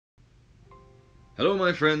Hello,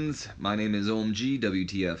 my friends. My name is OMG,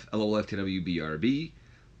 WTF, LOLFTW, BRB.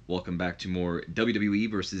 Welcome back to more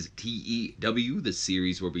WWE versus TEW, the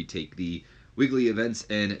series where we take the weekly events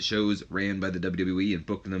and shows ran by the WWE and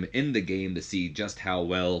book them in the game to see just how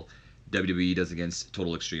well WWE does against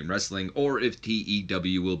Total Extreme Wrestling, or if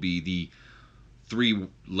TEW will be the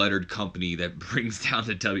three-lettered company that brings down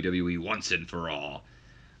the WWE once and for all.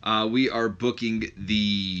 We are booking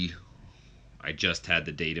the... I just had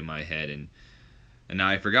the date in my head, and now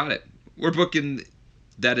I forgot it. We're booking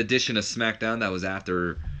that edition of Smackdown that was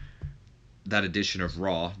after that edition of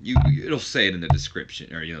Raw. It'll say it in the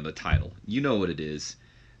description, or the title. You know what it is.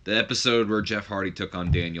 The episode where Jeff Hardy took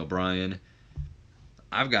on Daniel Bryan.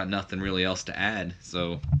 I've got nothing really else to add,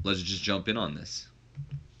 so let's just jump in on this.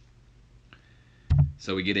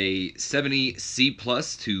 So we get a 70 C+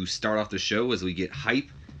 to start off the show as we get hype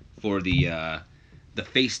for the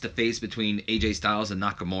face-to-face between AJ Styles and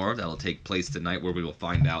Nakamura. That'll take place tonight, where we will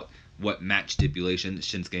find out what match stipulation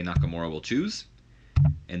Shinsuke Nakamura will choose.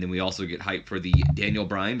 And then we also get hype for the Daniel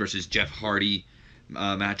Bryan versus Jeff Hardy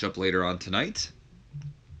matchup later on tonight.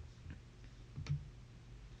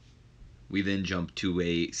 We then jump to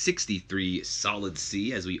a 63 solid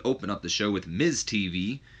C as we open up the show with Miz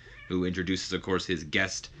TV, who introduces, of course, his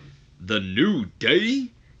guest, The New Day.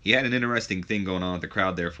 He had an interesting thing going on with the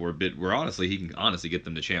crowd there for a bit, where honestly, he can honestly get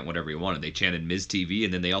them to chant whatever he wanted. They chanted Miz TV,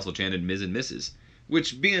 and then they also chanted Miz and Mrs.,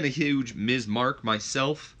 which, being a huge Miz mark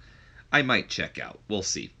myself, I might check out. We'll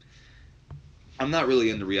see. I'm not really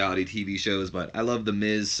into reality TV shows, but I love The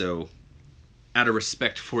Miz, so out of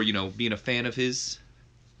respect for, being a fan of his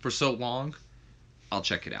for so long, I'll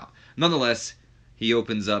check it out. Nonetheless, he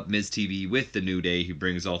opens up Miz TV with The New Day. He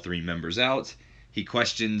brings all three members out. He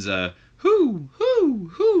questions, who,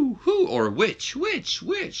 or which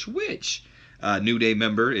New Day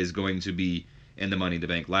member is going to be in the Money in the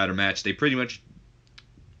Bank ladder match. They pretty much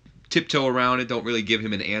tiptoe around it, don't really give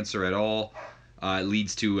him an answer at all. It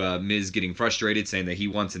leads to Miz getting frustrated, saying that he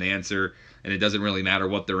wants an answer, and it doesn't really matter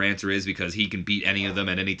what their answer is because he can beat any of them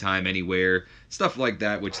at any time, anywhere. Stuff like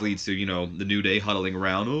that, which leads to, the New Day huddling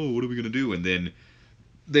around, oh, what are we going to do? And then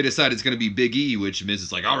they decide it's going to be Big E, which Miz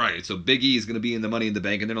is like, all right, so Big E is going to be in the Money in the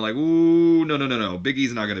Bank. And they're like, ooh, no. Big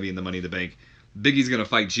E's not going to be in the Money in the Bank. Big E's going to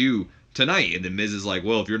fight you tonight. And then Miz is like,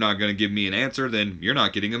 well, if you're not going to give me an answer, then you're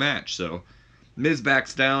not getting a match. So Miz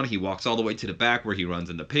backs down. He walks all the way to the back where he runs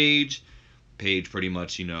into Paige. Paige pretty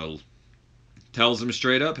much, tells him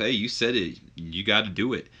straight up, hey, you said it. You got to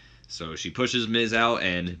do it. So she pushes Miz out,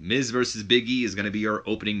 and Miz versus Big E is going to be our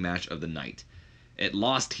opening match of the night. It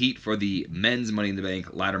lost heat for the men's Money in the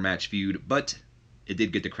Bank ladder match feud, but it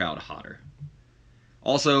did get the crowd hotter.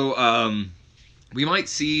 Also, we might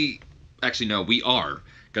see... Actually, no, we are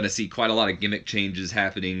going to see quite a lot of gimmick changes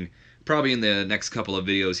happening probably in the next couple of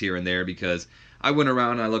videos here and there, because I went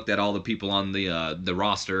around and I looked at all the people on the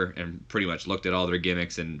roster and pretty much looked at all their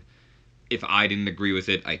gimmicks, and if I didn't agree with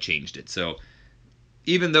it, I changed it. So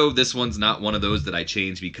even though this one's not one of those that I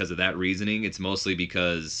changed because of that reasoning, it's mostly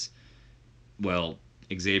because, well,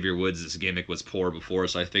 Xavier Woods' gimmick was poor before,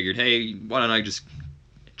 so I figured, hey, why don't I just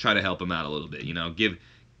try to help him out a little bit,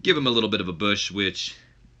 give him a little bit of a push, which,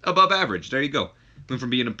 above average, there you go. Went from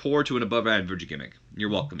being a poor to an above average gimmick. You're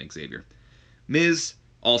welcome, Xavier. Miz,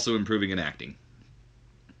 also improving in acting.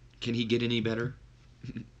 Can he get any better?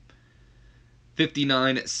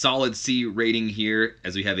 59 solid C rating here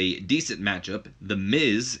as we have a decent matchup. The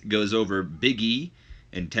Miz goes over Big E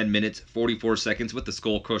in 10 minutes, 44 seconds with the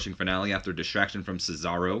skull-crushing finale after distraction from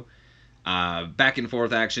Cesaro. Back and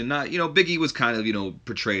forth action. Big E was kind of,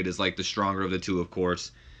 portrayed as like the stronger of the two, of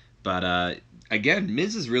course. But again,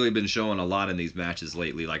 Miz has really been showing a lot in these matches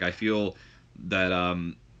lately. Like, I feel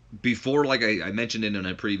that before, like I mentioned in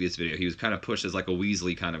a previous video, he was kind of pushed as like a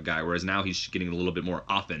Weasley kind of guy, whereas now he's getting a little bit more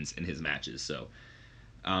offense in his matches. So,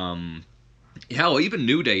 hell, even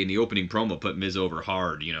New Day in the opening promo put Miz over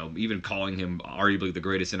hard, even calling him arguably the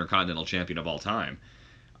greatest Intercontinental Champion of all time.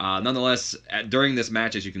 Nonetheless, during this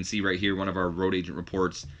match, as you can see right here, one of our road agent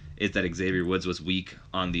reports is that Xavier Woods was weak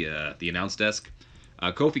on the announce desk.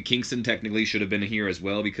 Kofi Kingston technically should have been here as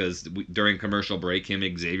well, because during commercial break, him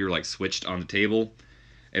and Xavier switched on the table.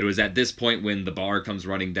 It was at this point when the bar comes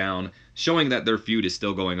running down, showing that their feud is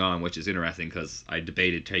still going on, which is interesting because I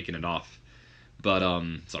debated taking it off. But,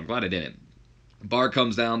 so I'm glad I didn't. Bar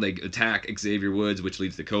comes down, they attack Xavier Woods, which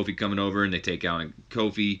leads to Kofi coming over, and they take out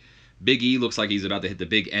Kofi. Big E looks like he's about to hit the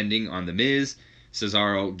big ending on The Miz.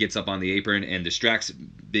 Cesaro gets up on the apron and distracts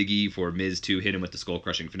Big E for Miz to hit him with the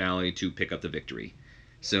skull-crushing finale to pick up the victory.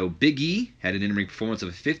 So Big E had an in-ring performance of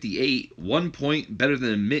a 58, 1 point better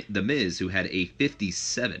than The Miz, who had a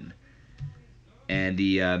 57. And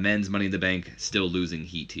the men's Money in the Bank still losing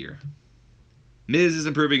heat here. Miz is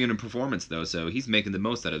improving in performance, though, so he's making the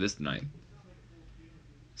most out of this tonight.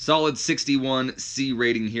 Solid 61 C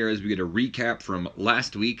rating here as we get a recap from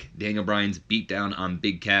last week. Daniel Bryan's beatdown on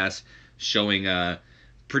Big Cass, showing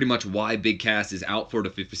pretty much why Big Cass is out for the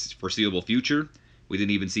foreseeable future. We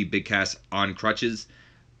didn't even see Big Cass on crutches.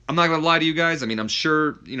 I'm not going to lie to you guys. I mean, I'm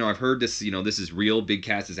sure, I've heard this, this is real. Big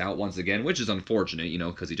Cass is out once again, which is unfortunate,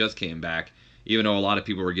 because he just came back. Even though a lot of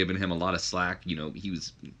people were giving him a lot of slack, he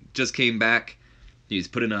just came back. He's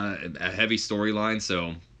put in a heavy storyline,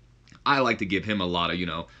 so I like to give him a lot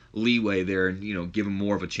of, leeway there and, give him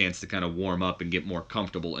more of a chance to kind of warm up and get more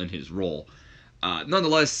comfortable in his role.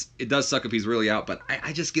 Nonetheless, it does suck if he's really out, but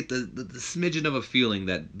I just get the smidgen of a feeling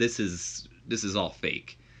that this is all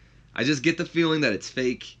fake. I just get the feeling that it's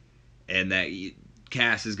fake and that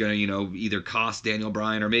Cass is going to, either cost Daniel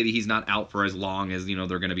Bryan or maybe he's not out for as long as, they're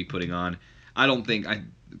going to be putting on. I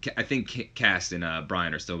think Cass and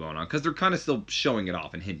Bryan are still going on because they're kind of still showing it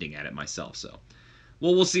off and hinting at it myself. So,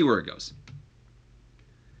 well, we'll see where it goes.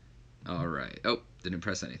 All right. Oh, didn't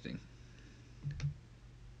press anything.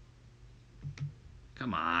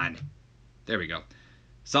 Come on. There we go.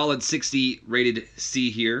 Solid 60 rated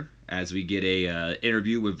C here as we get a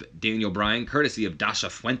interview with Daniel Bryan, courtesy of Dasha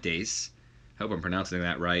Fuentes. Hope I'm pronouncing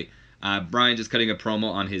that right. Bryan just cutting a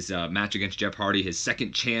promo on his match against Jeff Hardy, his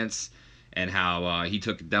second chance, and how he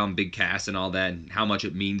took down Big Cass and all that, and how much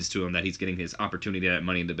it means to him that he's getting his opportunity at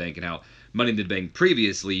Money in the Bank, and how Money in the Bank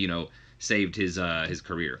previously, saved his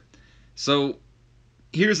career. So,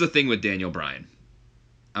 here's the thing with Daniel Bryan.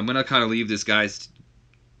 I'm gonna kind of leave this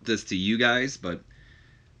to you guys, but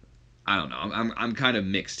I don't know. I'm kind of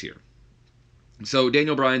mixed here. So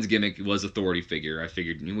Daniel Bryan's gimmick was authority figure. I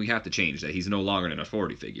figured we have to change that. He's no longer an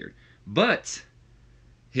authority figure. But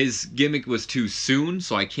his gimmick was too soon,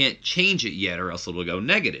 so I can't change it yet or else it'll go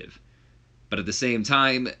negative. But at the same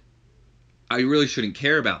time, I really shouldn't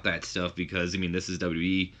care about that stuff because, this is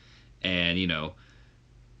WWE and,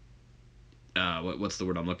 what's the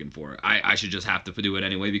word I'm looking for? I should just have to do it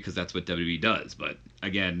anyway because that's what WWE does. But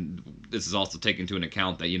again, this is also taken into an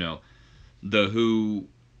account that, the Who...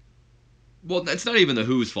 Well, it's not even the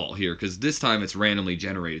Who's fault here because this time it's randomly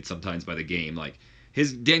generated sometimes by the game. Like,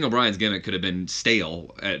 Daniel Bryan's gimmick could have been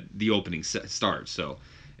stale at the opening start. So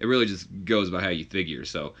it really just goes by how you figure.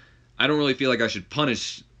 So I don't really feel like I should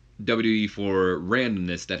punish WWE for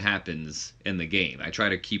randomness that happens in the game. I try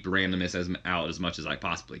to keep randomness out as much as I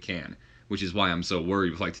possibly can, which is why I'm so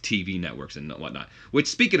worried with like the TV networks and whatnot. Which,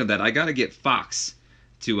 speaking of that, I got to get Fox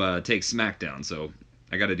to take Smackdown, so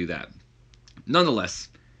I got to do that. Nonetheless,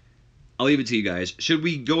 I'll leave it to you guys. Should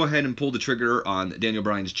we go ahead and pull the trigger on Daniel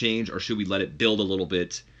Bryan's change, or should we let it build a little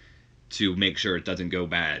bit to make sure it doesn't go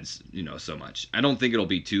bad, so much? I don't think it'll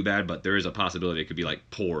be too bad, but there is a possibility it could be like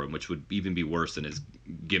poor, which would even be worse than his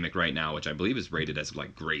gimmick right now, which I believe is rated as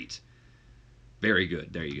like great. Very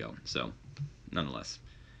good. There you go. So, nonetheless,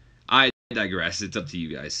 I digress. It's up to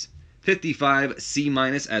you guys. 55 C-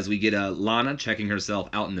 as we get Lana checking herself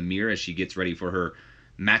out in the mirror as she gets ready for her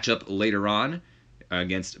matchup later on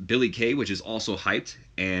against Billy Kay, which is also hyped.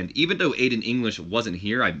 And even though Aiden English wasn't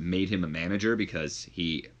here, I made him a manager because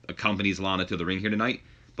he accompanies Lana to the ring here tonight.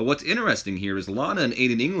 But what's interesting here is Lana and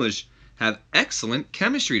Aiden English have excellent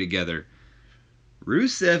chemistry together.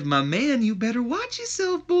 Rusev, my man, you better watch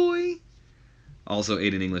yourself, boy. Also,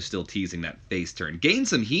 Aiden English still teasing that face turn. Gained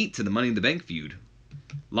some heat to the Money in the Bank feud.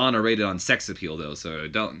 Lana rated on sex appeal, though, so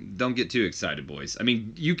don't get too excited, boys. I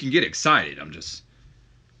mean, you can get excited.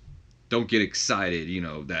 Don't get excited,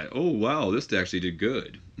 that, oh, wow, this actually did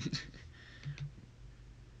good.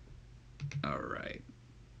 All right.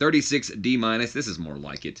 36 D-. This is more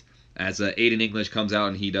like it. As Aiden English comes out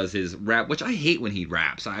and he does his rap, which I hate when he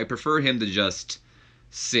raps. I prefer him to just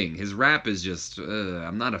sing. His rap is just,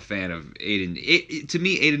 I'm not a fan of Aiden. To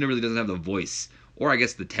me, Aiden really doesn't have the voice, or I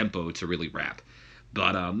guess the tempo to really rap.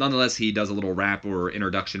 But nonetheless, he does a little rap or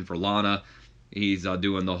introduction for Lana. He's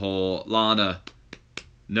doing the whole Lana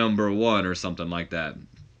 #1 or something like that.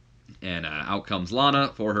 And out comes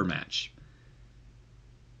Lana for her match.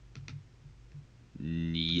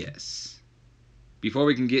 Yes. Before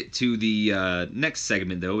we can get to the next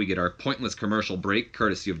segment, though, we get our pointless commercial break,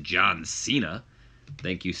 courtesy of John Cena.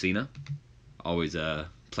 Thank you, Cena. Always a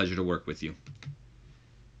pleasure to work with you.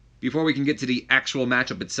 Before we can get to the actual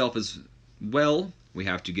matchup itself as well, we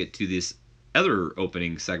have to get to this other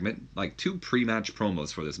opening segment, like 2 pre-match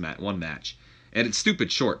promos for this one match. And it's stupid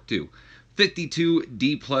short, too. 52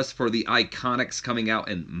 D+ for the Iconics coming out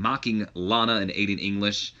and mocking Lana and Aiden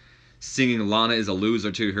English, singing Lana is a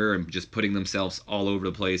loser to her and just putting themselves all over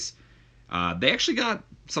the place. They actually got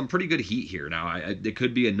some pretty good heat here. Now, it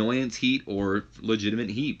could be annoyance heat or legitimate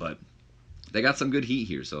heat, but they got some good heat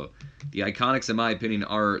here. So the Iconics, in my opinion,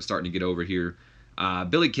 are starting to get over here.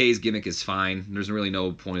 Billie Kay's gimmick is fine. There's really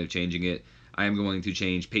no point of changing it. I am going to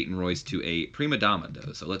change Peyton Royce to a prima donna,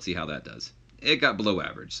 though. So let's see how that does. It got below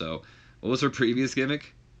average. So what was her previous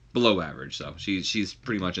gimmick? Below average. So she's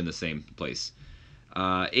pretty much in the same place.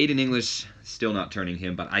 Aiden English, still not turning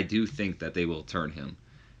him, but I do think that they will turn him,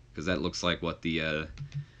 because that looks like what the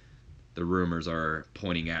rumors are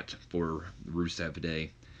pointing at for Rusev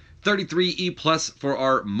Day. 33E plus for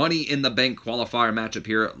our Money in the Bank qualifier matchup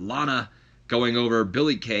here. Lana going over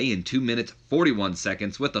Billie Kay in 2 minutes 41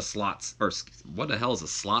 seconds with a slot, or what the hell is a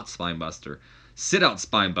slot spine buster? Sit out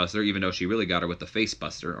spine buster, even though she really got her with the face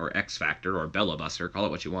buster, or X Factor, or Bella Buster, call it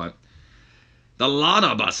what you want. The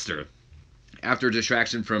Lana Buster. After a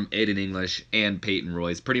distraction from Aiden English and Peyton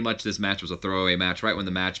Royce, pretty much this match was a throwaway match. Right when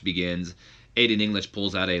the match begins, Aiden English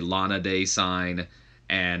pulls out a Lana Day sign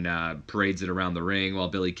and parades it around the ring, while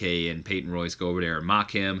Billie Kay and Peyton Royce go over there and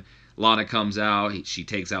mock him. Lana comes out, she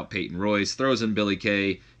takes out Peyton Royce, throws in Billie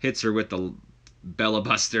Kay, hits her with the Bella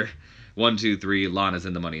Buster. 1, 2, 3, Lana's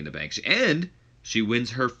in the Money in the Bank. And she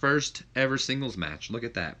wins her first ever singles match. Look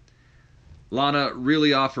at that. Lana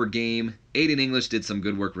really off her game. Aiden English did some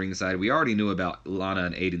good work ringside. We already knew about Lana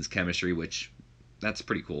and Aiden's chemistry, which that's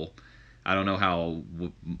pretty cool. I don't know how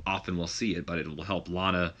often we'll see it, but it will help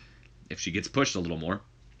Lana if she gets pushed a little more.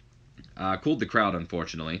 Cooled the crowd,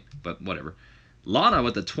 unfortunately, but whatever. Lana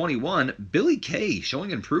with a 21. Billie Kay showing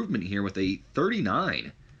improvement here with a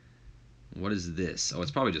 39. What is this? Oh,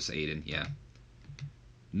 it's probably just Aiden, yeah.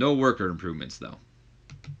 No worker improvements, though.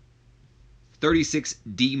 36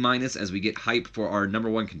 D- as we get hype for our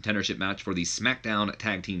 #1 contendership match for the SmackDown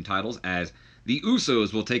Tag Team titles, as the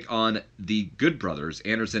Usos will take on the Good Brothers,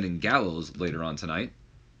 Anderson and Gallows, later on tonight.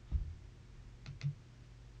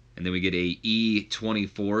 And then we get a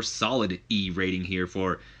E24 solid E rating here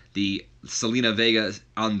for the Selena Vega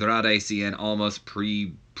Andrade Cien Almas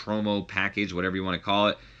pre-promo package, whatever you want to call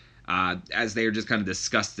it. As they are just kind of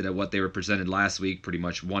disgusted at what they were presented last week, pretty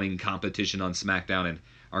much wanting competition on SmackDown and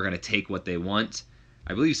are going to take what they want.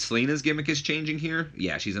 I believe Selena's gimmick is changing here.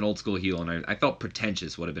 Yeah, she's an old school heel, and I felt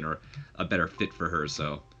Pretentious would have been a better fit for her,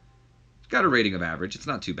 so got a rating of average. It's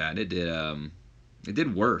not too bad. It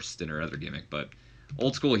did worse than her other gimmick, but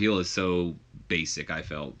old school heel is so basic, I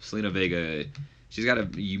felt. Selena Vega, she's got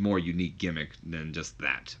a more unique gimmick than just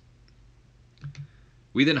that.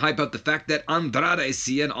 We then hype up the fact that Andrade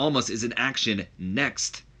Cien Almas is in action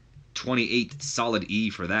next. 28 solid E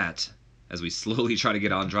for that, as we slowly try to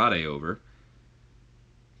get Andrade over.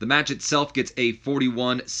 The match itself gets a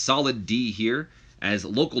 41 solid D here, as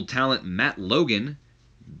local talent Matt Logan,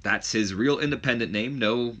 that's his real independent name,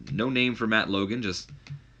 no name for Matt Logan, just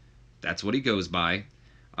that's what he goes by.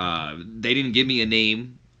 They didn't give me a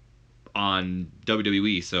name on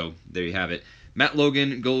WWE, so there you have it. Matt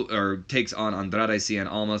Logan takes on Andrade Cien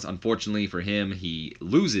Almas. Unfortunately for him, he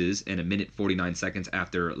loses in 1 minute 49 seconds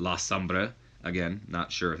after La Sombra. Again,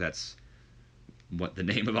 not sure if that's what the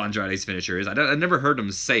name of Andrade's finisher is. I never heard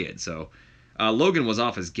him say it, so Logan was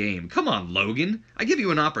off his game. Come on, Logan. I give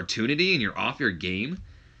you an opportunity and you're off your game.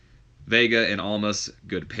 Vega and Almas,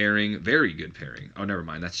 good pairing. Very good pairing. Oh, never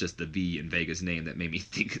mind. That's just the V in Vega's name that made me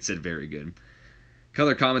think it said very good.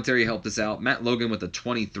 Color commentary helped us out. Matt Logan with a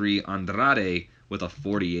 23. Andrade with a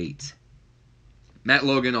 48. Matt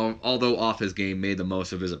Logan, although off his game, made the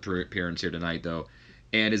most of his appearance here tonight, though,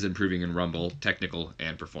 and is improving in Rumble, technical,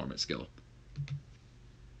 and performance skill.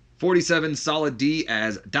 47 solid D,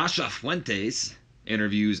 as Dasha Fuentes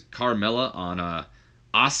interviews Carmella on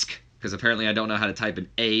Asuka, because apparently I don't know how to type an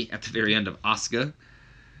A at the very end of Asuka.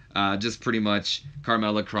 Just pretty much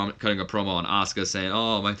Carmella cutting a promo on Asuka saying,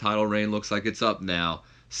 "Oh, my title reign looks like it's up now.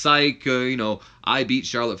 Psych, I beat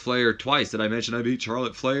Charlotte Flair twice. Did I mention I beat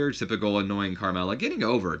Charlotte Flair?" Typical annoying Carmella. Getting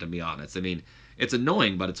over it, to be honest. I mean, it's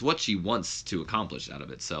annoying, but it's what she wants to accomplish out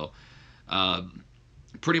of it. So,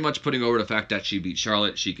 pretty much putting over the fact that she beat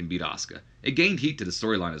Charlotte, she can beat Asuka. It gained heat to the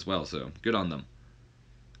storyline as well, so good on them.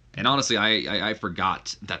 And honestly, I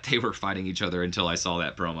forgot that they were fighting each other until I saw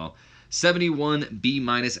that promo. 71 B-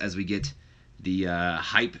 as we get the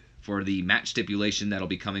hype for the match stipulation that'll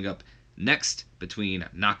be coming up next between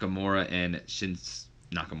Nakamura and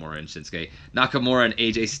Shinsuke. Nakamura and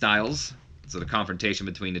AJ Styles. So the confrontation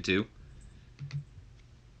between the two.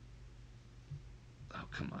 Oh,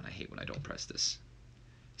 come on. I hate when I don't press this.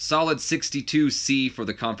 Solid 62 C for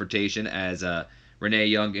the confrontation, as Renee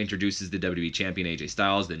Young introduces the WWE Champion AJ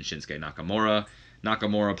Styles, then Shinsuke Nakamura.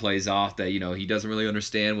 Nakamura plays off that, he doesn't really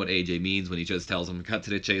understand what AJ means when he just tells him, cut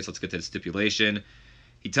to the chase, let's get to the stipulation.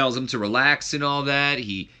 He tells him to relax and all that.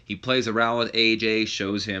 He plays around with AJ,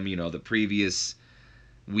 shows him, the previous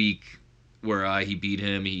week where he beat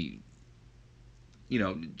him. He,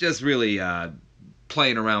 just really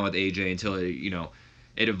playing around with AJ until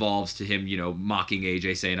it evolves to him, mocking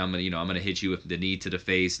AJ, saying, I'm gonna hit you with the knee to the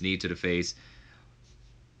face.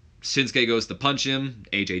 Shinsuke goes to punch him.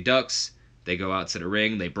 AJ ducks. They go out to the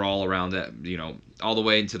ring. They brawl around that, all the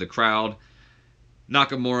way into the crowd.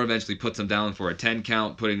 Nakamura eventually puts him down for a 10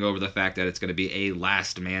 count, putting over the fact that it's going to be a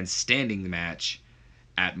last man standing match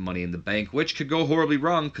at Money in the Bank, which could go horribly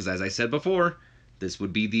wrong because, as I said before, this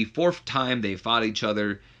would be the 4th time they fought each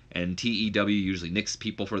other, and TEW usually nicks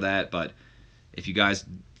people for that. But if you guys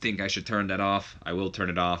think I should turn that off, I will turn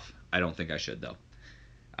it off. I don't think I should, though.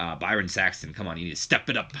 Byron Saxton, come on, you need to step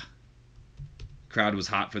it up. Crowd was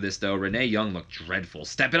hot for this, though. Renee Young looked dreadful.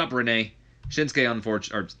 Step it up, Renee. Shinsuke,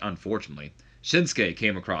 unfortunately, Shinsuke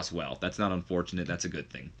came across well. That's not unfortunate. That's a good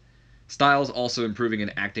thing. Styles also improving in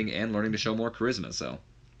acting and learning to show more charisma. So,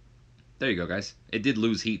 there you go, guys. It did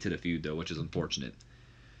lose heat to the feud, though, which is unfortunate.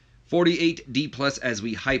 48D+ as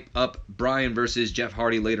we hype up Bryan versus Jeff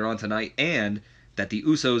Hardy later on tonight, and that the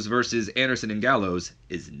Usos versus Anderson and Gallows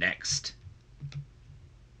is next.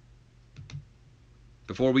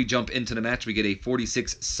 Before we jump into the match, we get a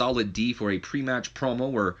 46 solid D for a pre-match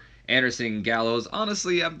promo where Anderson and Gallows,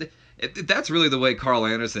 honestly, if that's really the way Carl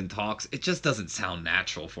Anderson talks, it just doesn't sound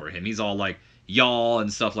natural for him. He's all like, y'all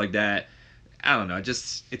and stuff like that. I don't know,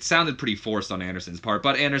 it sounded pretty forced on Anderson's part.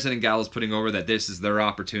 But Anderson and Gallows putting over that this is their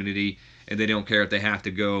opportunity, and they don't care if they have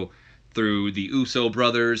to go through the Uso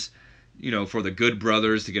brothers, for the Good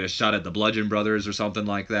Brothers to get a shot at the Bludgeon Brothers or something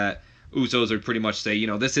like that. Usos are pretty much say,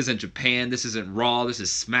 this isn't Japan, this isn't Raw, this is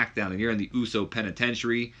Smackdown, and you're in the Uso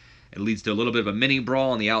penitentiary. It leads to a little bit of a mini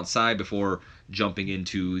brawl on the outside before jumping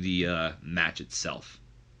into the match itself.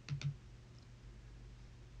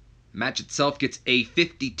 Match itself gets a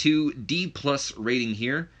 52D+ rating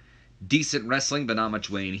here. Decent wrestling, but not much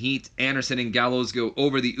weighing heat. Anderson and Gallows go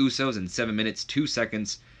over the Usos in 7 minutes, 2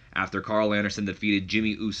 seconds after Carl Anderson defeated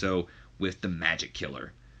Jimmy Uso with the Magic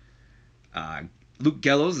Killer. Luke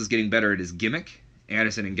Gallows is getting better at his gimmick.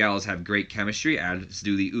 Anderson and Gallows have great chemistry, as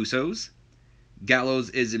do the Usos. Gallows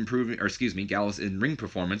in ring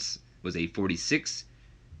performance was a 46.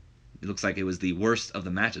 It looks like it was the worst of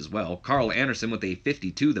the match as well. Carl Anderson with a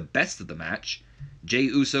 52, the best of the match. Jey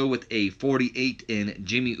Uso with a 48 and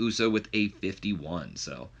Jimmy Uso with a 51.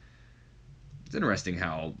 So it's interesting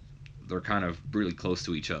how they're kind of really close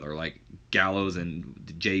to each other. Like Gallows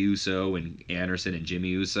and Jey Uso and Anderson and Jimmy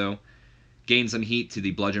Uso gained some heat to the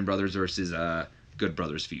Bludgeon Brothers versus Good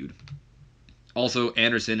Brothers feud. Also,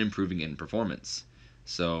 Anderson improving in performance.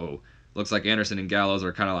 So, looks like Anderson and Gallows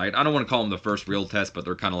are kind of like, I don't want to call them the first real test, but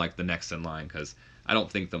they're kind of like the next in line because I don't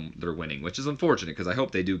think they're winning, which is unfortunate because I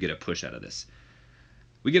hope they do get a push out of this.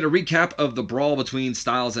 We get a recap of the brawl between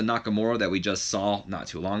Styles and Nakamura that we just saw not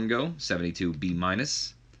too long ago,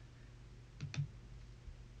 72B-.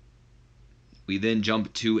 We then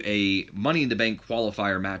jump to a Money in the Bank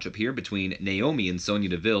qualifier matchup here between Naomi and Sonya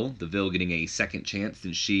Deville. Deville getting a second chance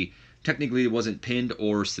since she technically wasn't pinned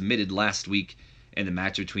or submitted last week in the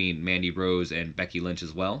match between Mandy Rose and Becky Lynch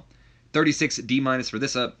as well. 36D- for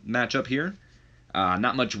this matchup here.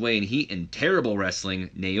 Not much weighing heat and terrible wrestling.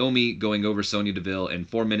 Naomi going over Sonya Deville in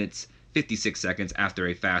 4 minutes, 56 seconds after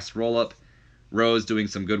a fast roll-up. Rose doing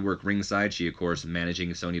some good work ringside. She, of course,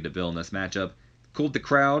 managing Sonya Deville in this matchup. Cooled the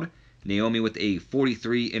crowd. Naomi with a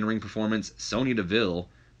 43 in-ring performance. Sonya Deville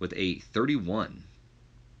with a 31.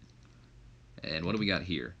 And what do we got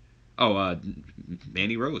here? Oh,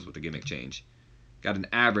 Mandy Rose with a gimmick change. Got an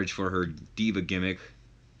average for her diva gimmick.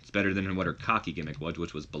 It's better than what her cocky gimmick was,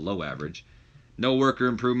 which was below average. No worker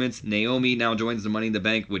improvements. Naomi now joins the Money in the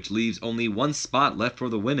Bank, which leaves only one spot left for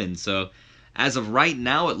the women. So, as of right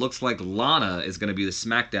now, it looks like Lana is going to be the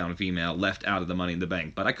SmackDown female left out of the Money in the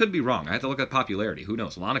Bank. But I could be wrong. I have to look at popularity. Who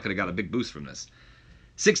knows? Lana could have got a big boost from this.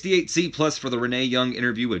 68C+ for the Renee Young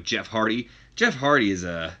interview with Jeff Hardy. Jeff Hardy is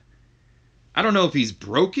I don't know if he's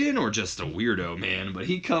broken or just a weirdo, man, but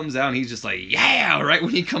he comes out and he's just like, yeah, right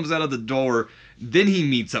when he comes out of the door, then he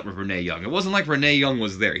meets up with Renee Young. It wasn't like Renee Young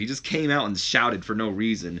was there. He just came out and shouted for no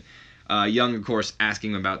reason. Young, of course,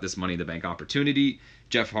 asking him about this Money in the Bank opportunity.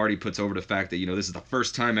 Jeff Hardy puts over the fact that, this is the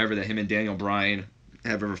first time ever that him and Daniel Bryan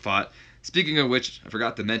have ever fought. Speaking of which, I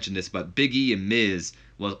forgot to mention this, but Big E and Miz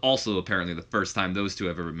was also apparently the first time those two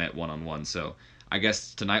have ever met one-on-one. So I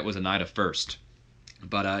guess tonight was a night of first.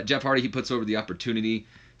 But Jeff Hardy, he puts over the opportunity,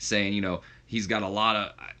 saying, he's got a lot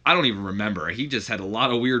of, I don't even remember. He just had a lot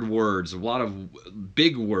of weird words, a lot of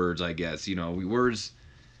big words, I guess. Words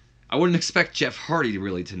I wouldn't expect Jeff Hardy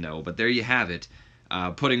really to know, but there you have it.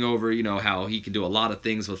 putting over, how he can do a lot of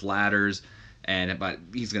things with ladders, but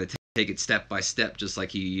he's going to take it step by step, just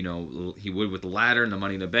like he would with the ladder and the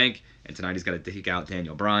Money in the Bank. And tonight he's got to take out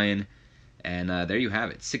Daniel Bryan. And there you have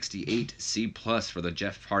it, 68 C+ for the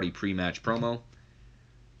Jeff Hardy pre-match promo.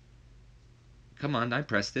 Come on, I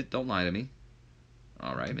pressed it. Don't lie to me.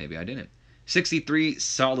 All right, maybe I didn't. 63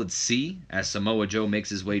 solid C as Samoa Joe makes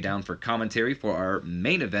his way down for commentary for our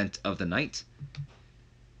main event of the night.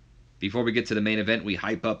 Before we get to the main event, we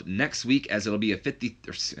hype up next week as it'll be a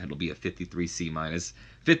 53 C-,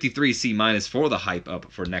 53 C- for the hype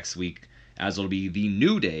up for next week, as it'll be the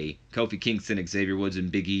New Day, Kofi Kingston, Xavier Woods,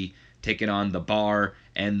 and Big E taking on The Bar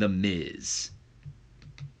and The Miz.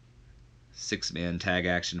 6-man tag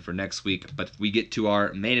action for next week, but we get to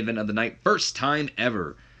our main event of the night, first time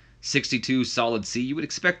ever. 62 solid C. You would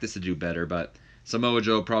expect this to do better, but Samoa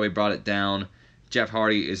Joe probably brought it down. Jeff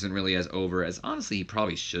Hardy isn't really as over as honestly he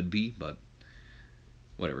probably should be, but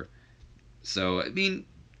whatever. So, I mean,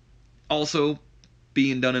 also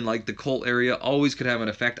being done in like the Colt area always could have an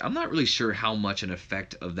effect. I'm not really sure how much an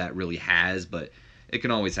effect of that really has, but it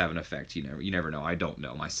can always have an effect. You never know. I don't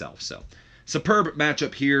know myself. So, superb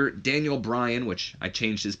matchup here. Daniel Bryan, which I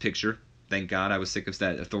changed his picture. Thank God, I was sick of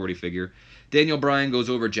that authority figure. Daniel Bryan goes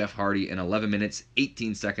over Jeff Hardy in 11 minutes,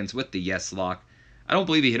 18 seconds with the yes lock. I don't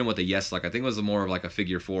believe he hit him with a yes lock. I think it was more of like a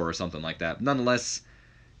figure 4 or something like that. Nonetheless,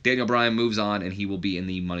 Daniel Bryan moves on, and he will be in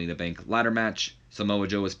the Money in the Bank ladder match. Samoa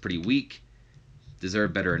Joe is pretty weak.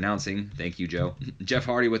 Deserved better announcing. Thank you, Joe. Jeff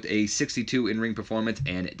Hardy with a 62 in-ring performance,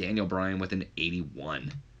 and Daniel Bryan with an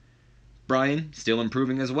 81. Bryan still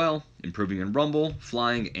improving as well. Improving in Rumble,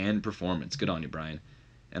 flying, and performance. Good on you, Bryan.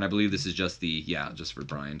 And I believe this is just for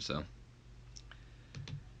Bryan, so.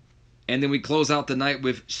 And then we close out the night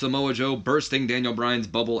with Samoa Joe bursting Daniel Bryan's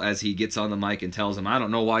bubble as he gets on the mic and tells him, I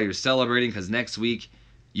don't know why you're celebrating, because next week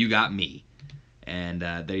you got me. And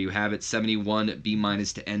there you have it, 71 B-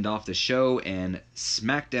 to end off the show. And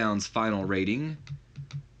Smackdown's final rating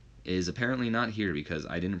is apparently not here because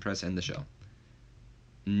I didn't press end the show.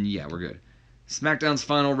 Yeah, we're good. SmackDown's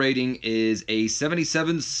final rating is a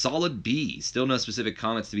 77 solid B. Still no specific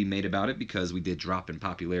comments to be made about it because we did drop in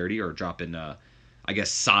popularity, or drop in,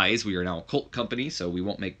 size. We are now a cult company, so we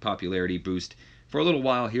won't make popularity boost for a little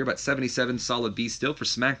while here, but 77 solid B still for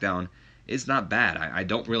SmackDown is not bad. I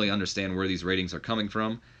don't really understand where these ratings are coming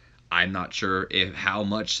from. I'm not sure how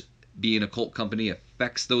much being a cult company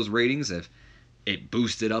affects those ratings, if it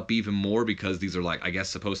boosted up even more because these are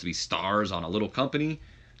supposed to be stars on a little company.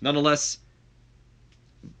 Nonetheless,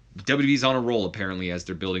 WWE's on a roll apparently as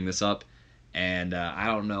they're building this up, and I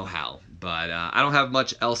don't know how, but I don't have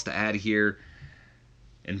much else to add here.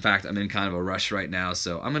 In fact, I'm in kind of a rush right now,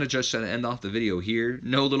 so I'm going to just try to end off the video here.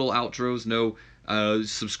 No little outros, no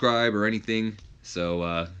subscribe or anything,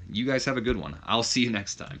 so you guys have a good one. I'll see you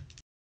next time.